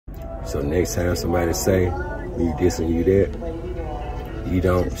So next time somebody say you this and you that, you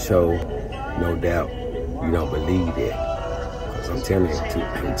don't show no doubt. You don't believe that. Because I'm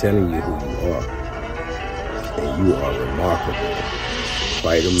telling you who you are. And you are remarkable.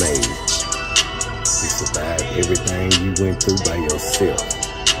 Quite amazing. You survived everything you went through by yourself.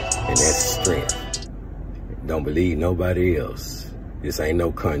 And that's strength. Don't believe nobody else. This ain't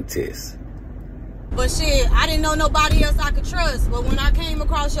no contest. But shit, I didn't know nobody else I could trust. But when I came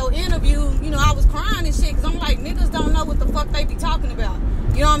across your interview, you know, I was crying and shit. Because I'm like, niggas don't know what the fuck they be talking about.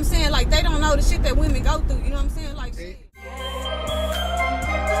 You know what I'm saying? Like, they don't know the shit that women go through. You know what I'm saying? Like, shit.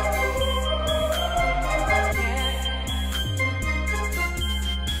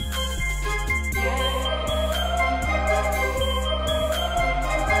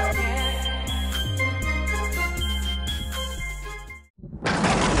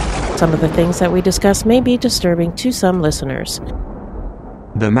 Some of the things that we discuss may be disturbing to some listeners.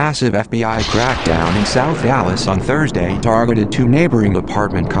 The massive FBI crackdown in South Dallas on Thursday targeted 2 neighboring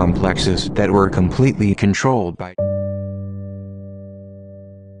apartment complexes that were completely controlled by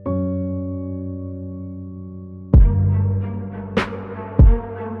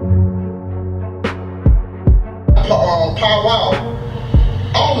powwow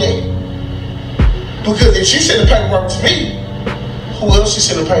on it. Because if she sent the paperwork to me, who else she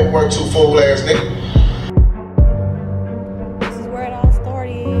sent the paperwork to, fool ass nigga? This is where it all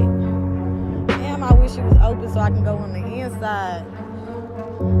started. Damn, I wish it was open so I can go on the inside.